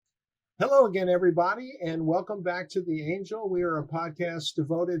Hello again, everybody, and welcome back to The Angel. We are a podcast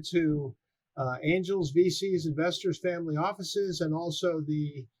devoted to angels, VCs, investors, family offices, and also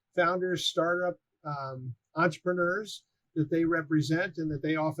the founders, startup entrepreneurs that they represent and that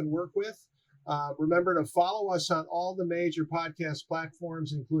they often work with. Remember to follow us on all the major podcast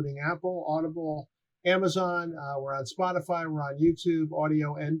platforms, including Apple, Audible, Amazon. We're on Spotify, we're on YouTube,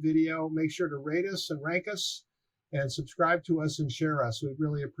 audio and video. Make sure to rate us and rank us and subscribe to us and share us. We'd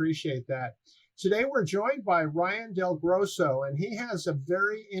really appreciate that. Today we're joined by Ryan Del Grosso, and he has a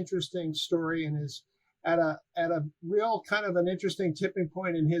very interesting story and is at a real kind of an interesting tipping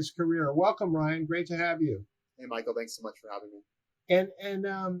point in his career. Welcome, Ryan. Great to have you. Hey, Michael, thanks so much for having me. And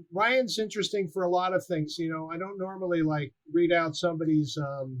Ryan's interesting for a lot of things. You know, I don't normally like read out somebody's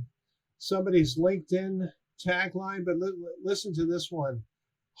LinkedIn tagline, but listen to this one: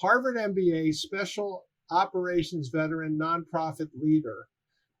 Harvard MBA, special operations veteran, nonprofit leader.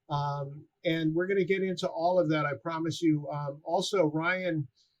 And we're going to get into all of that, I promise you. Also, Ryan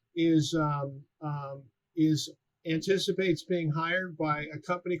is anticipates being hired by a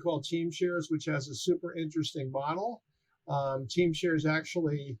company called TeamShares, which has a super interesting model. TeamShares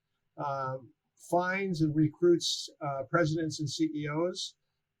actually finds and recruits presidents and CEOs,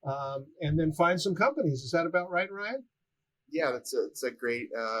 and then finds some companies. Is that about right, Ryan? Yeah, it's a great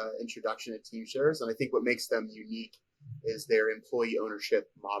introduction to TeamShares, and I think what makes them unique is their employee ownership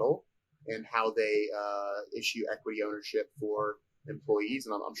model and how they issue equity ownership for employees,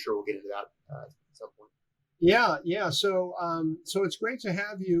 and I'm sure we'll get into that at some point. Yeah. So it's great to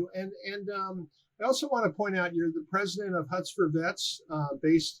have you, and I also want to point out you're the president of Hutz for Vets,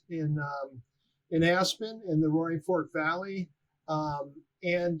 based in Aspen in the Roaring Fork Valley.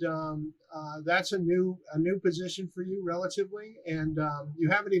 That's a new position for you relatively, and you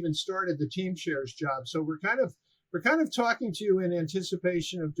haven't even started the TeamShares job. So we're kind of talking to you in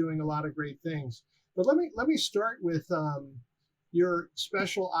anticipation of doing a lot of great things. But let me start with your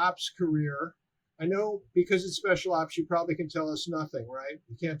special ops career. I know because it's special ops, you probably can tell us nothing, right?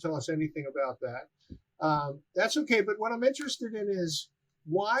 You can't tell us anything about that. That's okay. But what I'm interested in is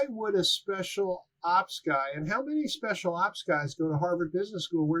why would a special ops guy, and how many special ops guys go to Harvard Business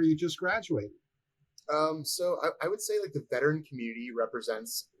School where you just graduated? So I would say like the veteran community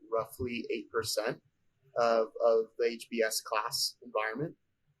represents roughly 8% of the HBS class environment.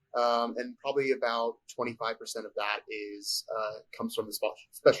 And probably about 25% of that is comes from the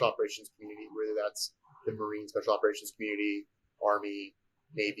special operations community, whether that's the Marine special operations community, Army,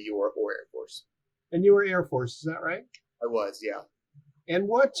 Navy, or Air Force. And you were Air Force, is that right? I was, yeah. And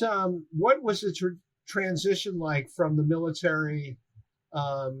what was the transition like from the military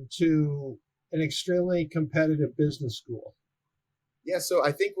to an extremely competitive business school? Yeah, so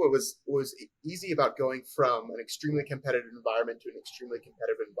I think what was easy about going from an extremely competitive environment to an extremely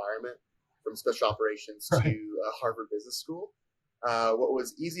competitive environment from special operations Right. to Harvard Business School. What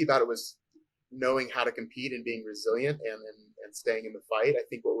was easy about it was knowing how to compete and being resilient and staying in the fight. I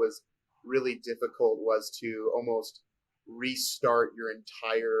think what was really difficult was to almost restart your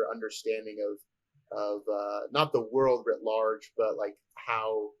entire understanding of not the world writ large, but like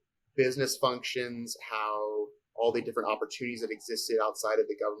how business functions, how all the different opportunities that existed outside of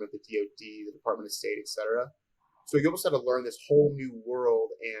the government, the DoD, the Department of State, etc. So you almost had to learn this whole new world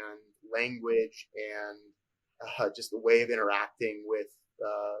and language and just the way of interacting with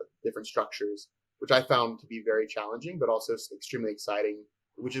different structures, which I found to be very challenging, but also extremely exciting,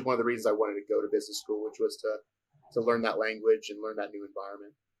 which is one of the reasons I wanted to go to business school, which was to learn that language and learn that new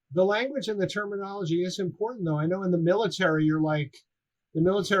environment. The language and the terminology is important, though. I know in the military, you're like, the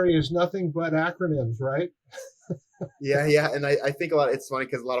military is nothing but acronyms, right? Yeah. And I think it's funny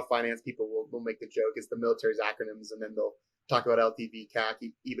because a lot of finance people will make the joke is the military's acronyms, and then they'll talk about LTV,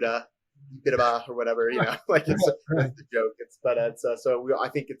 CAC, EBITDA, or whatever, like it's the joke. I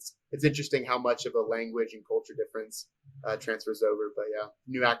think it's interesting how much of a language and culture difference transfers over. But yeah,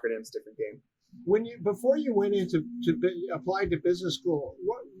 new acronyms, different game. Before you went into applied to business school,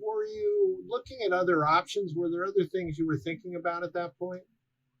 what were you looking at other options? Were there other things you were thinking about at that point?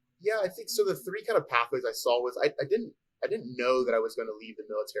 Yeah, I think so. The three kind of pathways I saw was I didn't know that I was going to leave the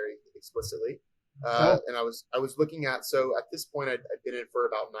military explicitly, and I was looking at, so at this point I'd been in it for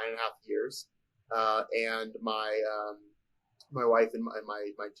about 9.5 years, and my wife and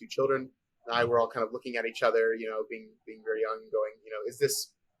my two children and I were all kind of looking at each other, being very young, and going,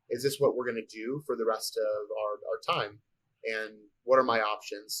 is this what we're going to do for the rest of our time, and what are my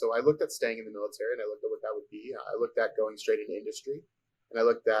options? So I looked at staying in the military, and I looked at what that would be. I looked at going straight into industry. And I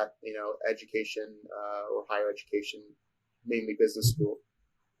looked at, education or higher education, mainly business school.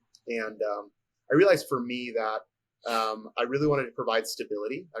 And I realized for me that I really wanted to provide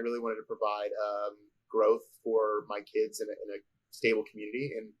stability. I really wanted to provide growth for my kids in a stable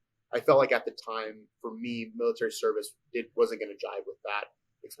community. And I felt like at the time, for me, military service wasn't going to jive with that,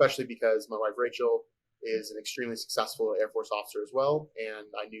 especially because my wife Rachel is an extremely successful Air Force officer as well, and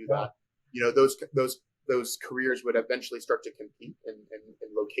I knew that those careers would eventually start to compete, and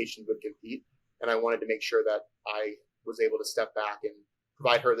locations would compete, and I wanted to make sure that I was able to step back and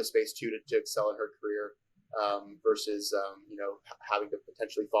provide her the space too to excel in her career, versus having to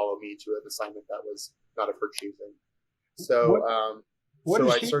potentially follow me to an assignment that was not of her choosing. So. What So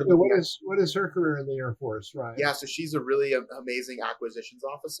is I she started do? looking at, What is her career in the Air Force, right? yeah, so she's a really amazing acquisitions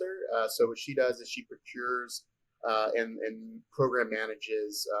officer. So what she does is she procures and program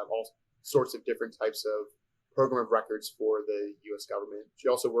manages all sorts of different types of program of records for the U.S. government. She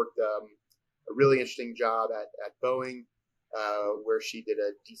also worked a really interesting job at Boeing, where she did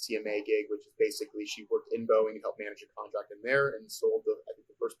a DCMA gig, which is basically she worked in Boeing and helped manage a contract in there and sold I think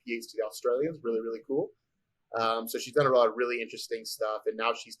the first P-8s to the Australians. Really, really cool. So she's done a lot of really interesting stuff, and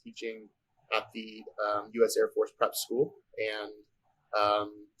now she's teaching at the U.S. Air Force Prep School. And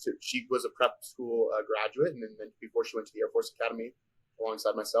so she was a prep school graduate, and then before she went to the Air Force Academy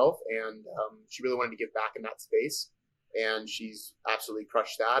alongside myself, and she really wanted to give back in that space, and she's absolutely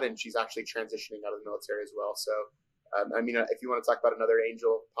crushed that, and she's actually transitioning out of the military as well. So, if you want to talk about another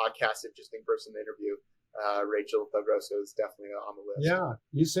angel podcast, interesting person to interview, Rachel Del Grosso is definitely on the list. Yeah,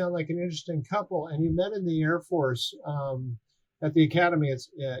 you sound like an interesting couple, and you met in the Air Force at the academy.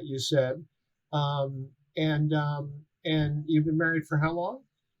 You said, and you've been married for how long?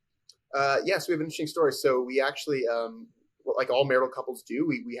 Yes, we have an interesting story. So we actually, like all marital couples do,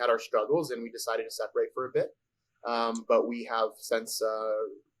 we had our struggles and we decided to separate for a bit. But we have since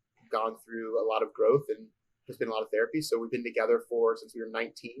gone through a lot of growth and there's been a lot of therapy. So we've been together since we were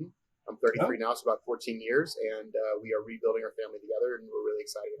 19. I'm 33 now, so about 14 years, and we are rebuilding our family together, and we're really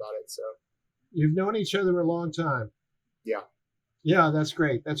excited about it. So, you've known each other a long time. Yeah. Yeah, that's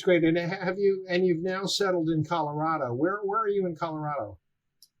great. That's great. And you've now settled in Colorado. Where are you in Colorado?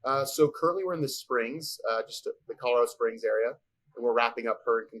 So currently we're in the Springs, just the Colorado Springs area, and we're wrapping up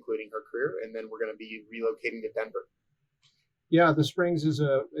her and concluding her career, and then we're going to be relocating to Denver. Yeah, the Springs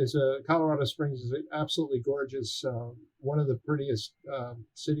Colorado Springs is absolutely gorgeous. One of the prettiest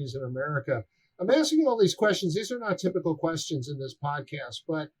cities in America. I'm asking all these questions. These are not typical questions in this podcast,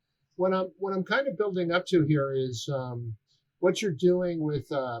 but what I'm kind of building up to here is what you're doing with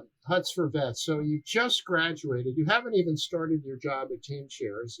Hutz for Vets. So you just graduated. You haven't even started your job at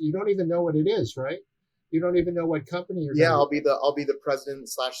TeamShares. You don't even know what it is, right? You don't even know what company you're. Yeah, I'll be the president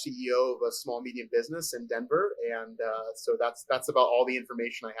 / CEO of a small medium business in Denver, and so that's about all the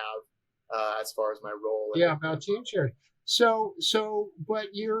information I have as far as my role. Yeah, about TeamShares. But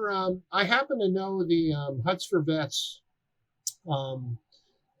you're. I happen to know the Hutz for Vets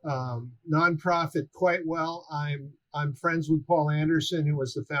nonprofit quite well. I'm friends with Paul Anderson, who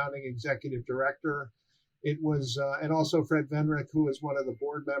was the founding executive director. It was, and also Fred Venrick, who is one of the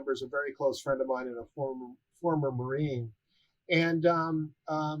board members, a very close friend of mine and a former Marine. And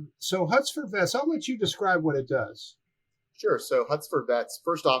so Hutz for Vets, I'll let you describe what it does. Sure. So Hutz for Vets,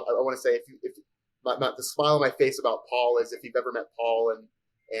 first off, I want to say, if not the smile on my face about Paul is if you've ever met Paul,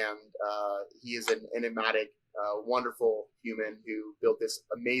 and he is an enigmatic, wonderful human who built this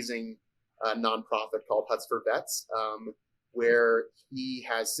amazing nonprofit called Hutz for Vets, where he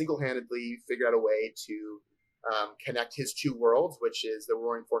has single-handedly figured out a way to connect his two worlds, which is the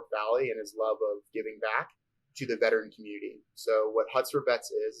Roaring Fork Valley and his love of giving back, to the veteran community. So what Hutz for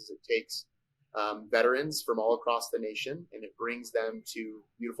Vets is it takes veterans from all across the nation and it brings them to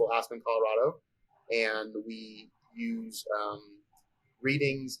beautiful Aspen, Colorado, and we use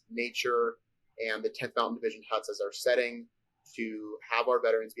readings, nature, and the 10th Mountain Division Hutz as our setting to have our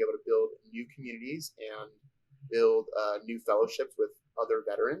veterans be able to build new communities and build new fellowships with other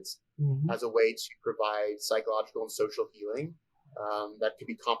veterans as a way to provide psychological and social healing that could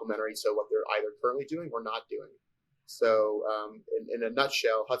be complementary to what they're either currently doing or not doing. So in a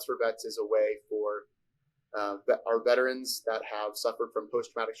nutshell, Hutz for Vets is a way for our veterans that have suffered from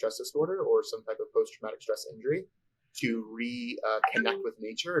post-traumatic stress disorder or some type of post-traumatic stress injury to reconnect with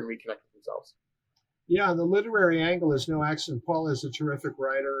nature and reconnect with themselves. Yeah, the literary angle is no accident. Paul is a terrific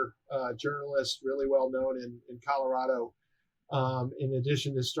writer, journalist, really well known in Colorado, in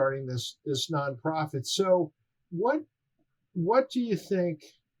addition to starting this nonprofit. So what do you think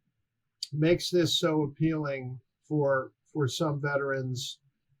makes this so appealing for some veterans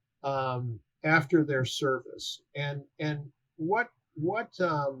after their service? And what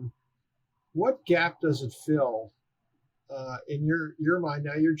gap does it fill in your mind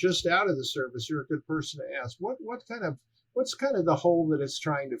now? You're just out of the service. You're a good person to ask. What's kind of the hole that it's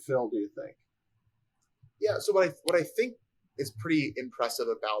trying to fill? Do you think? Yeah. So what I think is pretty impressive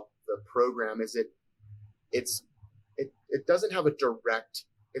about the program is it doesn't have a direct.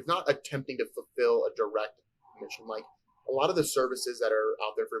 It's not attempting to fulfill a direct mission. Like a lot of the services that are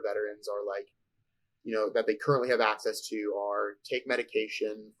out there for veterans are like, that they currently have access to are take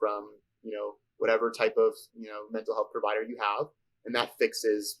medication from, whatever type of, mental health provider you have, and that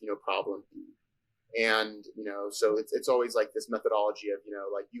fixes, problem B. And, so it's always like this methodology of,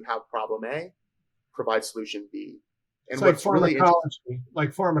 like you have problem A, provide solution B. And It's like what's really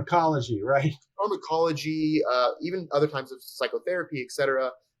like pharmacology, right? pharmacology, even other types of psychotherapy, et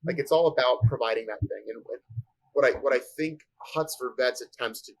cetera. Like it's all about providing that thing. And what I think Hutz for Vets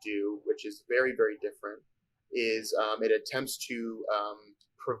attempts to do, which is very, very different, is it attempts to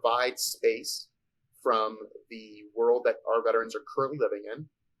provide space from the world that our veterans are currently living in.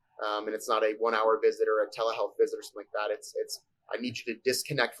 And it's not a 1 hour visit or a telehealth visit or something like that. It's I need you to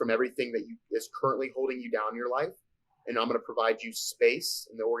disconnect from everything that is currently holding you down in your life. And I'm going to provide you space,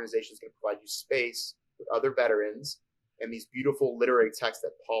 and the organization is going to provide you space with other veterans and these beautiful literary texts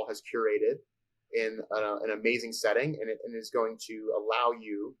that Paul has curated in an amazing setting, and it is going to allow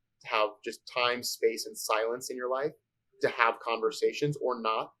you to have just time, space, and silence in your life to have conversations or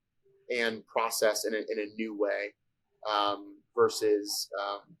not, and process in a new way, versus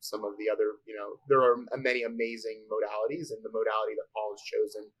some of the other, there are many amazing modalities, and the modality that Paul has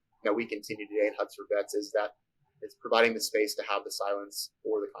chosen that we continue today in Hutz for Vets is that it's providing the space to have the silence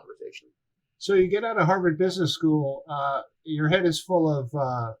or the conversation. So you get out of Harvard Business School, your head is full of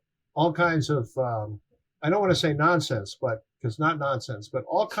all kinds of, I don't want to say nonsense, but because not nonsense, but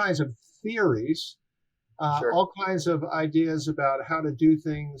all kinds of theories, Sure. all kinds of ideas about how to do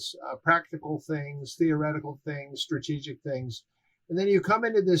things, practical things, theoretical things, strategic things. And then you come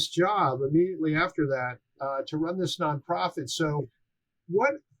into this job immediately after that to run this nonprofit. So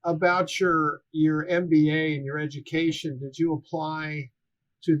what about your MBA and your education did you apply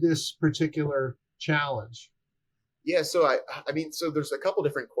to this particular challenge? Yeah, so so there's a couple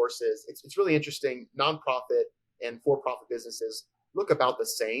different courses. It's really interesting. Nonprofit and for-profit businesses look about the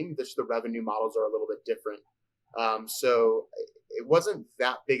same. Just the revenue models are a little bit different. So it wasn't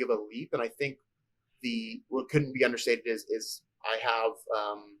that big of a leap, and I think what couldn't be understated is I have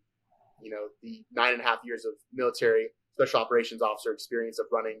the 9.5 years of military special operations officer experience of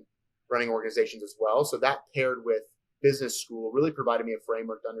running organizations as well. So that paired with business school really provided me a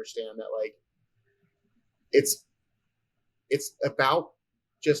framework to understand that like it's about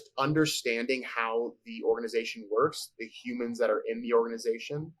just understanding how the organization works, the humans that are in the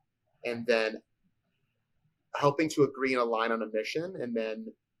organization, and then helping to agree and align on a mission, and then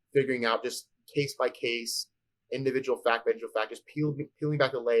figuring out just case by case, individual fact, just peeling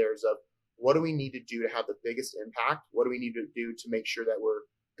back the layers of what do we need to do to have the biggest impact? What do we need to do to make sure that we're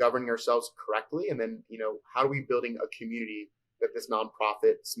governing ourselves correctly? And then, how are we building a community that this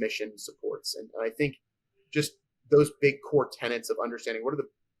nonprofit's mission supports? And I think just those big core tenets of understanding what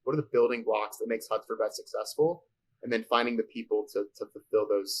are the building blocks that makes Hutz for Vets successful, and then finding the people to fulfill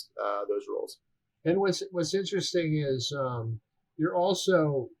those roles. And what's interesting is you're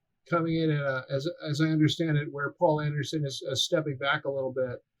also coming in at as I understand it, where Paul Anderson is stepping back a little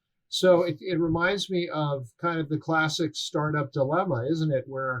bit. So it reminds me of kind of the classic startup dilemma, isn't it?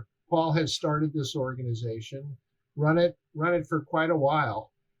 Where Paul had started this organization, run it for quite a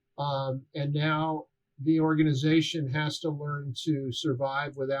while, and now the organization has to learn to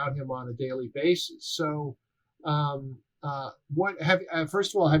survive without him on a daily basis. So,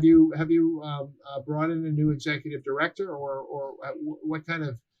 first of all, have you brought in a new executive director, or what kind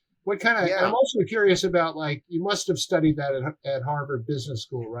of? Yeah. I'm also curious about, like, you must have studied that at Harvard Business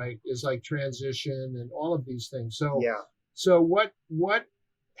School, right? Is like transition and all of these things. So Yeah. So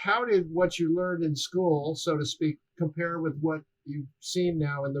how did what you learned in school, so to speak, compare with what you've seen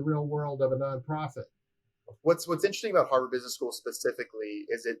now in the real world of a nonprofit? What's interesting about Harvard Business School specifically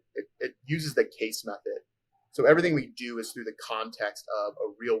is it uses the case method. So everything we do is through the context of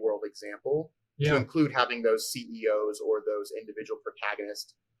a real world example, to include having those CEOs or those individual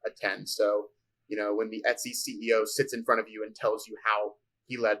protagonists attend. So, when the Etsy CEO sits in front of you and tells you how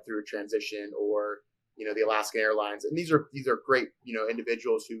he led through a transition, or, the Alaskan Airlines, and these are great,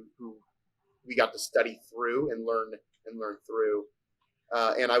 individuals who we got to study through and learn through.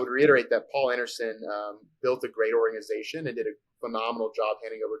 And I would reiterate that Paul Anderson built a great organization and did a phenomenal job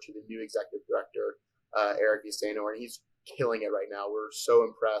handing over to the new executive director, Eric Viceno, and he's killing it right now. We're so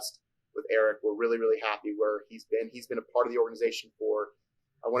impressed with Eric. We're really, really happy where he's been. He's been a part of the organization for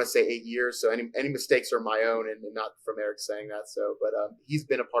I want to say 8 years. So any mistakes are my own and not from Eric saying that. So, but he's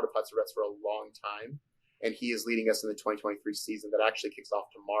been a part of Hutz for a long time, and he is leading us in the 2023 season that actually kicks off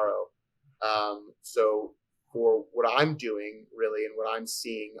tomorrow. So for what I'm doing really and what I'm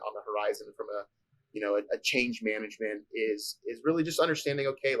seeing on the horizon from a change management is really just understanding,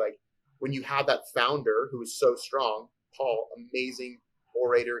 okay, like when you have that founder who is so strong, Paul, amazing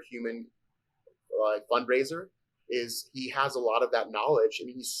orator, human fundraiser, is he has a lot of that knowledge. I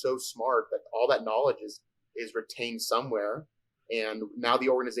mean, he's so smart that all that knowledge is retained somewhere. And now the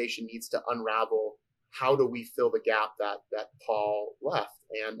organization needs to unravel, how do we fill the gap that Paul left?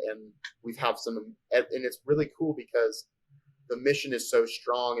 And we've have some, and it's really cool because the mission is so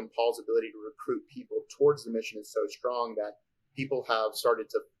strong and Paul's ability to recruit people towards the mission is so strong that people have started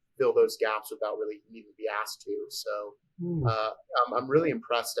to fill those gaps without really needing to be asked to. So I'm really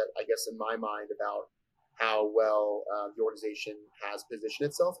impressed I guess in my mind about how well the organization has positioned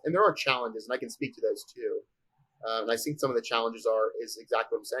itself. And there are challenges, and I can speak to those too. And I think some of the challenges is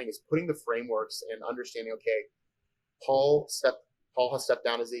exactly what I'm saying, is putting the frameworks and understanding, okay, Paul has stepped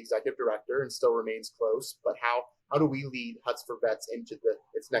down as the executive director and still remains close, but how do we lead Hutz for Vets into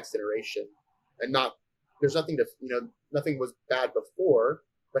its next iteration? And there's nothing nothing was bad before,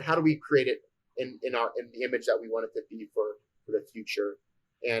 but how do we create it in the image that we want it to be for the future?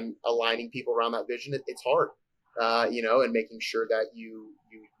 And aligning people around that vision, it's hard, and making sure that you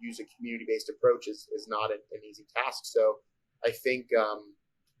use a community-based approach is not an easy task. So I think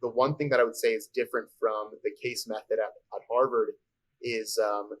the one thing that I would say is different from the case method at Harvard is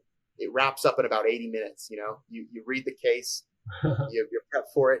it wraps up in about 80 minutes. You read the case, you're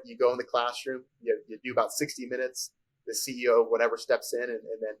prepped for it, you go in the classroom, you do about 60 minutes, the CEO, whatever, steps in and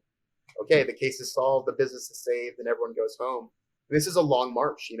then, okay, the case is solved, the business is saved, and everyone goes home. This is a long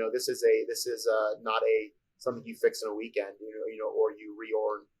march. This is not something you fix in a weekend, or you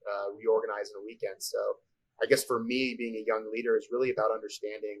reorganize in a weekend. So I guess for me, being a young leader is really about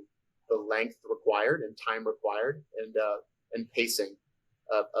understanding the length required and time required and pacing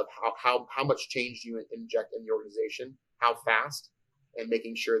of how much change you inject in the organization, how fast, and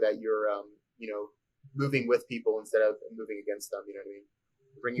making sure that you're moving with people instead of moving against them. You know what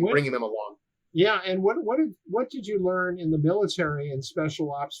I mean? Bringing them along. Yeah, and what did you learn in the military and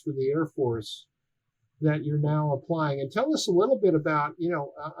special ops for the Air Force that you're now applying? And tell us a little bit about,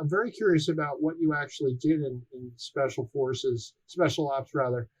 I'm very curious about what you actually did in special ops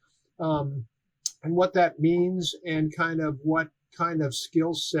rather, and what that means, and kind of what kind of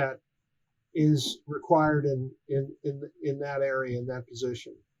skill set is required in that area, in that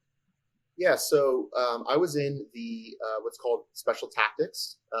position. Yeah, so I was in the what's called special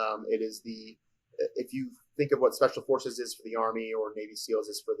tactics. It is if you think of what special forces is for the Army or Navy SEALs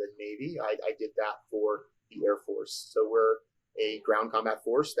is for the Navy, I did that for the Air Force. So we're a ground combat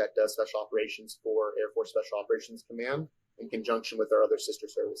force that does special operations for Air Force Special Operations Command in conjunction with our other sister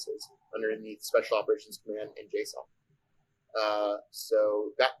services underneath Special Operations Command and JSOC.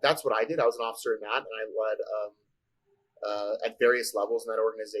 So that's what I did. I was an officer in that, and I led at various levels in that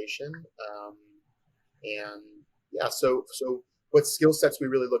organization. So what skill sets we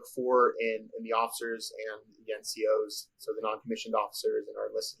really look for in the officers and the NCOs, so the non-commissioned officers and our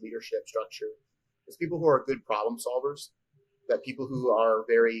enlisted leadership structure, is people who are good problem solvers, that people who are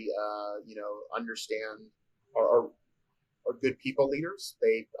very, understand, are good people leaders.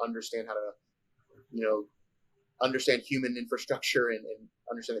 They understand how to, understand human infrastructure and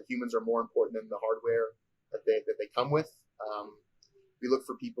understand that humans are more important than the hardware that they come with. We look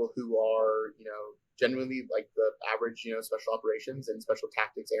for people who are, genuinely like the average, special operations and special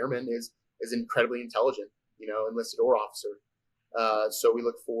tactics airman is incredibly intelligent, enlisted or officer. So we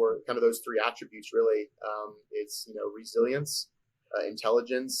look for kind of those three attributes really. It's, resilience,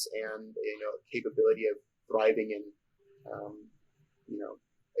 intelligence, and, capability of thriving in,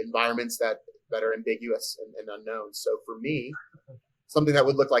 environments that are ambiguous and unknown. So for me, something that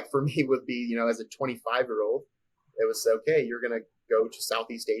would look like for me would be, as a 25-year-old, it was, okay, you're going to go to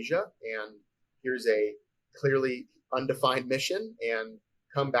Southeast Asia, and here's a clearly undefined mission, and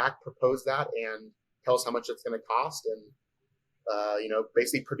come back, propose that, and tell us how much it's going to cost, and,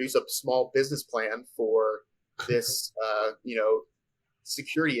 basically produce a small business plan for this,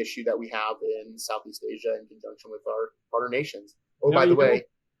 security issue that we have in Southeast Asia in conjunction with our partner nations. Oh, by the way,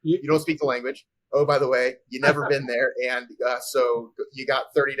 you don't speak the language. Oh, by the way, you've never been there, and so you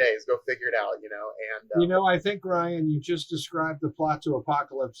got 30 days. Go figure it out, And I think, Ryan, you just described the plot to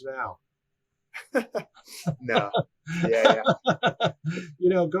Apocalypse Now. No, yeah.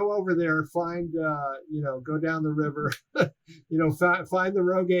 Go over there, find, go down the river, find the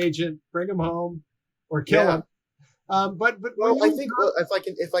rogue agent, bring him home, or kill him. But were Well, I you? think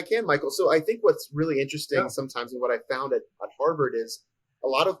if I can, Michael. So I think what's really interesting Yeah. sometimes, and what I found at Harvard is a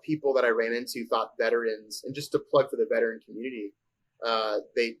lot of people that I ran into thought veterans, and just to plug for the veteran community,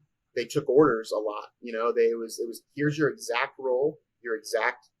 they took orders a lot. You know, it was here's your exact role, your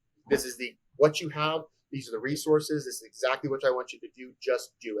exact. This is the what you have. These are the resources. This is exactly what I want you to do.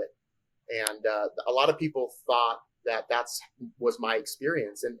 Just do it. And a lot of people thought that was my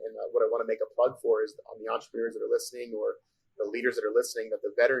experience. And what I want to make a plug for is on the entrepreneurs that are listening or the leaders that are listening, that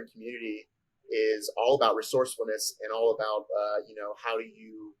the veteran community is all about resourcefulness and all about, how do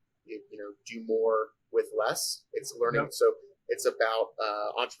you do more with less. It's learning. Yep. So it's about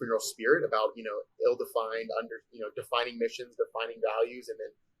entrepreneurial spirit, about, ill-defined defining missions, defining values, and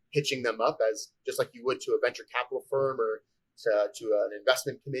then pitching them up as just like you would to a venture capital firm or to an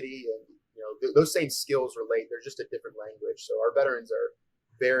investment committee. And those same skills relate. They're just a different language. So our veterans are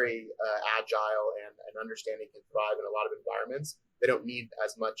very agile and understanding, can thrive in a lot of environments. They don't need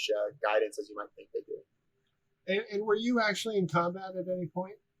as much guidance as you might think they do. And were you actually in combat at any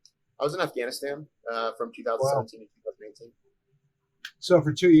point? I was in Afghanistan from 2017 to 2018. So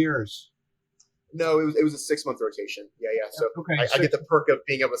for 2 years. No, it was a 6-month rotation. Yeah. So okay, I get the perk of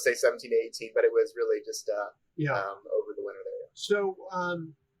being able to say 17 to 18, but it was really just over the winter there. So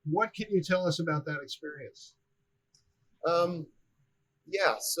what can you tell us about that experience?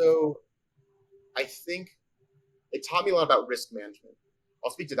 So I think it taught me a lot about risk management.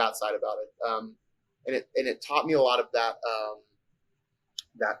 I'll speak to that side about it. And it taught me a lot of that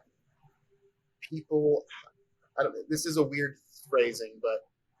that people. I don't. This is a weird phrasing, but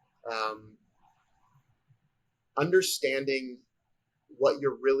understanding what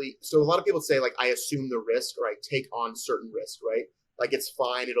you're really. So a lot of people say like, I assume the risk or I take on certain risk, right? Like it's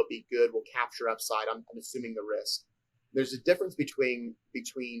fine, it'll be good, we'll capture upside. I'm assuming the risk. There's a difference between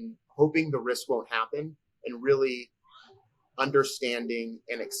hoping the risk won't happen and really understanding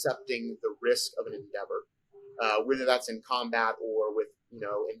and accepting the risk of an endeavor, whether that's in combat or with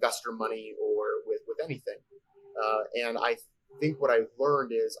investor money or with anything. And I think what I've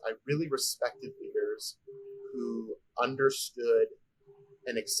learned is I really respected leaders who understood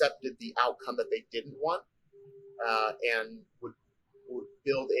and accepted the outcome that they didn't want, and would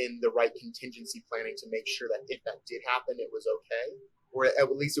build in the right contingency planning to make sure that if that did happen, it was okay, or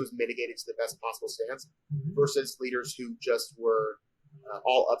at least it was mitigated to the best possible stance, versus leaders who just were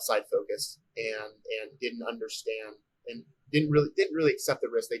all upside focused and didn't understand and didn't really accept the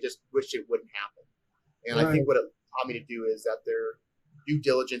risk. They just wished it wouldn't happen. And right. I think what it taught me to do is that their due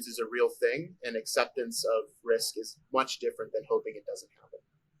diligence is a real thing, and acceptance of risk is much different than hoping it doesn't happen.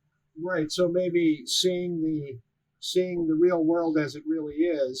 Right. So maybe seeing the real world as it really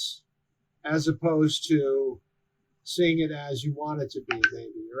is, as opposed to seeing it as you want it to be,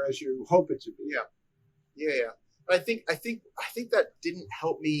 maybe, or as you hope it to be. Yeah. But I think that didn't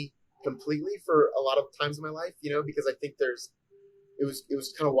help me completely for a lot of times in my life, because I think it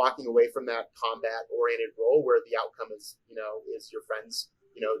was kind of walking away from that combat oriented role where the outcome is your friends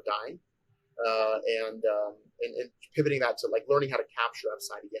dying, and pivoting that to like learning how to capture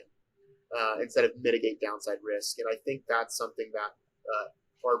upside again, instead of mitigate downside risk. And I think that's something that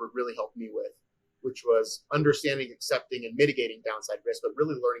Harvard really helped me with, which was understanding, accepting, and mitigating downside risk, but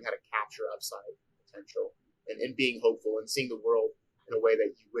really learning how to capture upside potential and being hopeful and seeing the world in a way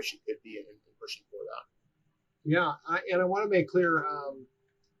that you wish it could be, and pushing for that. Yeah, I want to make clear.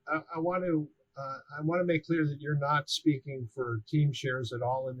 I want to make clear that you're not speaking for TeamShares at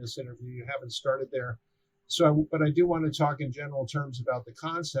all in this interview. You haven't started there. But I do want to talk in general terms about the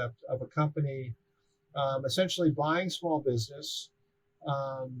concept of a company essentially buying small business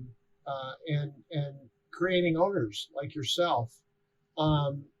and creating owners like yourself.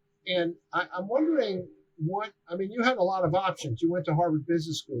 And I'm wondering you had a lot of options. You went to Harvard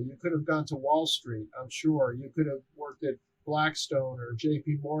Business School. You could have gone to Wall Street, I'm sure. You could have worked at Blackstone or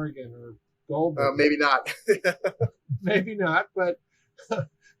JP Morgan or Goldman. Maybe not. Maybe not, but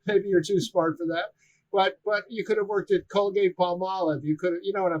maybe you're too smart for that. But you could have worked at Colgate Palmolive. You could have,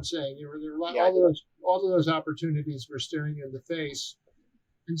 you know what I'm saying? All of those opportunities were staring you in the face.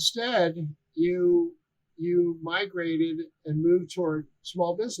 Instead, you migrated and moved toward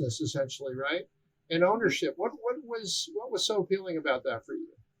small business, essentially, right? And ownership. What was so appealing about that for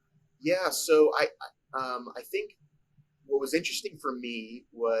you? Yeah, so I think what was interesting for me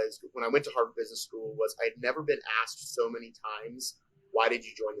was when I went to Harvard Business School was I had never been asked so many times, why did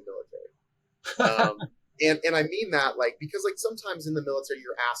you join the military? And I mean that because sometimes in the military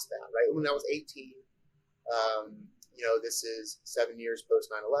you're asked that, right? When I was 18, this is 7 years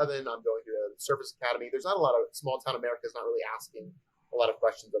post 9/11. I'm going to a service academy. There's not a lot of small town America is not really asking a lot of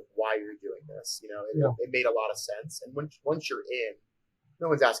questions of why you're doing this. It made a lot of sense. And once you're in, no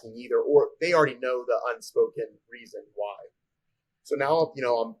one's asking either, or they already know the unspoken reason why. So now,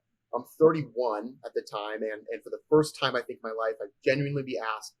 I'm 31 at the time, and for the first time I think in my life, I've genuinely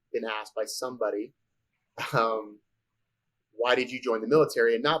been asked by somebody, why did you join the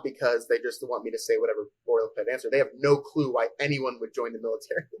military? And not because they just want me to say whatever boilerplate answer. They have no clue why anyone would join the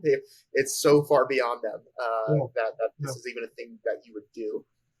military. It's so far beyond them that this is even a thing that you would do.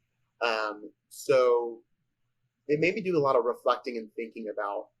 So it made me do a lot of reflecting and thinking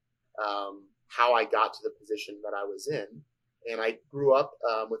about how I got to the position that I was in. And I grew up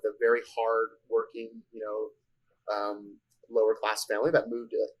with a very hard working, lower class family that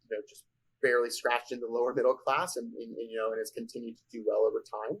moved, just barely scratched into the lower middle class and has continued to do well over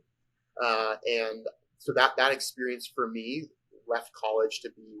time. And so that experience for me left college to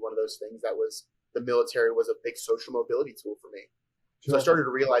be one of those things that was, the military was a big social mobility tool for me. So I started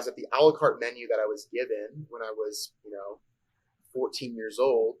to realize that the a la carte menu that I was given when I was, 14 years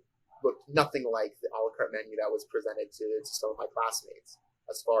old looked nothing like the a la carte menu that was presented to some of my classmates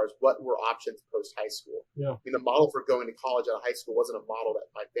as far as what were options post high school. Yeah. I mean, the model for going to college out of high school wasn't a model that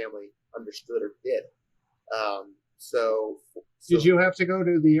my family understood or did. So did you have to go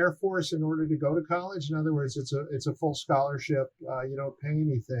to the Air Force in order to go to college? In other words, it's a full scholarship. You don't pay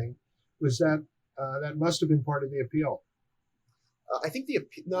anything. Was that must have been part of the appeal? I think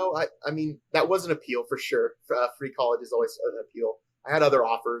I mean, that was an appeal for sure. Free college is always an appeal. I had other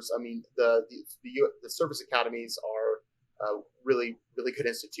offers. I mean, the service academies are really, really good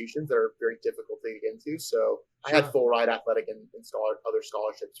institutions that are very difficult to get into. So I had full ride athletic and other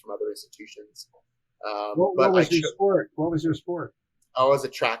scholarships from other institutions. What was your sport? What was your sport? I was a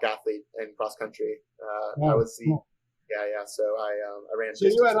track athlete in cross country. I was So I ran. So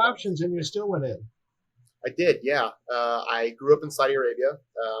you had options and you still went in. I did, yeah. I grew up in Saudi Arabia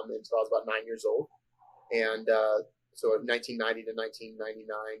until I was about 9 years old, and so 1990 to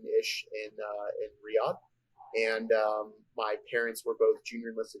 1999-ish in Riyadh. And my parents were both junior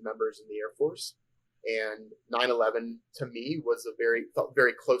enlisted members in the Air Force. And 9/11 to me felt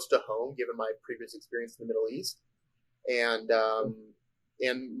very close to home, given my previous experience in the Middle East, and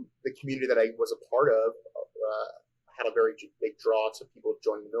the community that I was a part of had a very big draw to people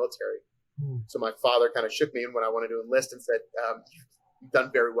joining the military. So my father kind of shook me in when I wanted to enlist and said, "You've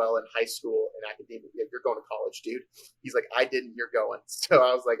done very well in high school and academia. You're going to college, dude." He's like, "I didn't. You're going." So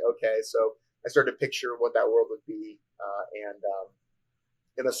I was like, "Okay." So I started to picture what that world would be, and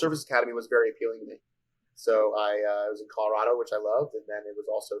the service academy was very appealing to me. So I was in Colorado, which I loved, and then it was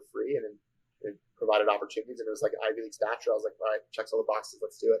also free, and it provided opportunities, and it was like Ivy League stature. I was like, all right, checks all the boxes,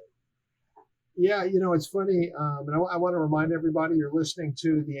 let's do it. Yeah, it's funny, and I want to remind everybody you're listening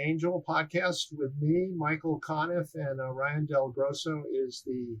to the Angel podcast with me, Michael Conniff, and Ryan Del Grosso is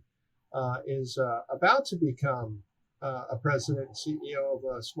about to become a president and CEO of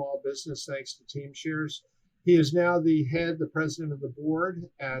a small business thanks to TeamShares. He is now the president of the board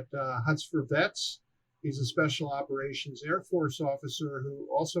at Hutz for Vets. He's a special operations Air Force officer who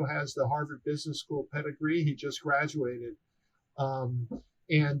also has the Harvard Business School pedigree. He just graduated.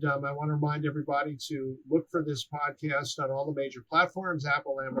 And I want to remind everybody to look for this podcast on all the major platforms,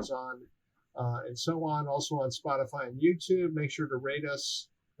 Apple, Amazon, and so on. Also on Spotify and YouTube. Make sure to rate us,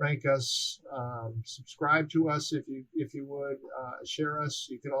 rank us, subscribe to us if you would, share us.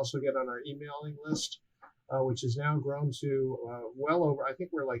 You can also get on our emailing list, which has now grown to well over, I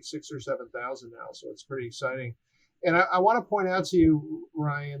think we're like 6,000 or 7,000 now. So it's pretty exciting. And I want to point out to you,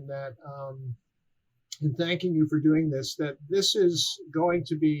 Ryan, that in thanking you for doing this, that this is going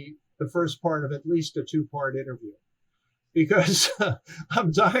to be the first part of at least a 2-part interview, because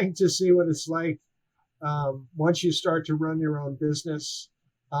I'm dying to see what it's like once you start to run your own business.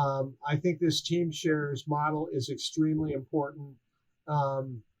 I think this TeamShares model is extremely important.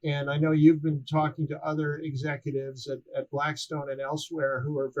 And I know you've been talking to other executives at Blackstone and elsewhere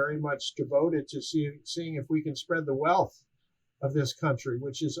who are very much devoted to seeing if we can spread the wealth of this country,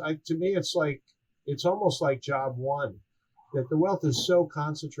 which is, to me, it's almost like job one, that the wealth is so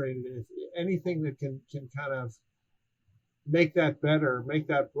concentrated. If anything that can kind of make that better, make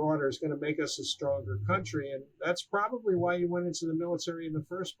that broader, is going to make us a stronger country. And that's probably why you went into the military in the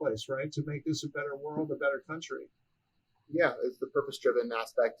first place, right? To make this a better world, a better country. Yeah, it's the purpose-driven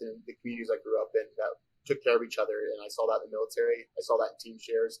aspect in the communities I grew up in that took care of each other. And I saw that in the military. I saw that in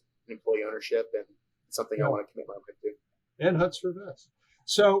TeamShares and employee ownership. And it's something I want to commit my life to. And Hutz for Vets.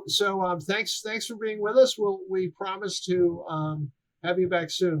 So thanks for being with us. We promise to have you back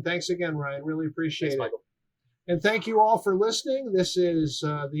soon. Thanks again, Ryan. Really appreciate it. Michael. And thank you all for listening. This is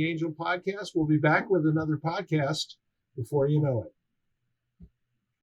the Angel Podcast. We'll be back with another podcast before you know it.